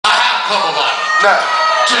cup of vomit. No.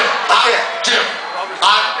 Jim,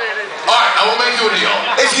 alright, I will make you a deal.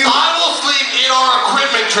 I will sleep in our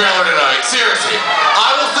equipment trailer tonight. Seriously.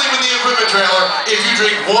 I will sleep in the equipment trailer if you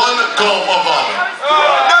drink one gulp of vomit.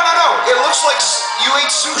 No. It looks like you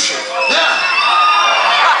ate sushi. Yeah.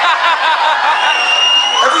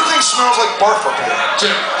 Everything smells like barf up here.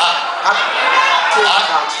 Jim,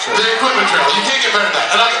 the equipment trailer. You can't get better than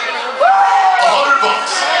that. And $100.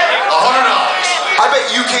 $100. I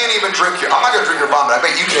bet you can't even drink I'm not gonna drink your vomit. I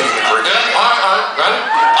bet you can't even drink it. Yeah, all right. Ready?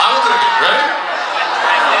 I will drink it. Ready?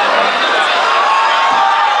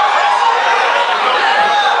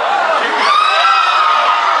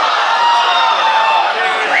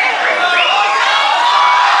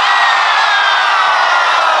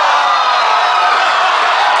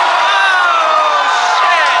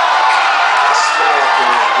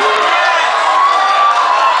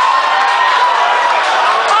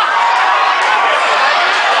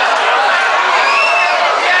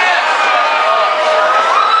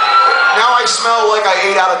 I smell like I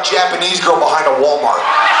ate out a Japanese girl behind a Walmart.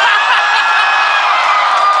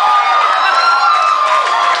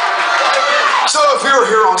 So if you were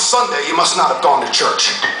here on Sunday, you must not have gone to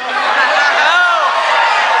church.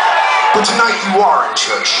 But tonight you are in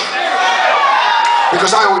church.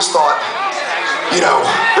 Because I always thought,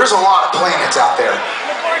 there's a lot of planets out there.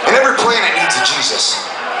 And every planet needs a Jesus.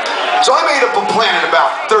 So I made up a planet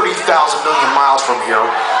about 30,000 million miles from here,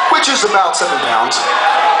 which is about 7 pounds,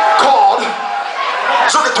 called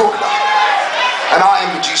Zergatorga. And I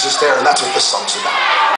am the Jesus there, and that's what this song's about.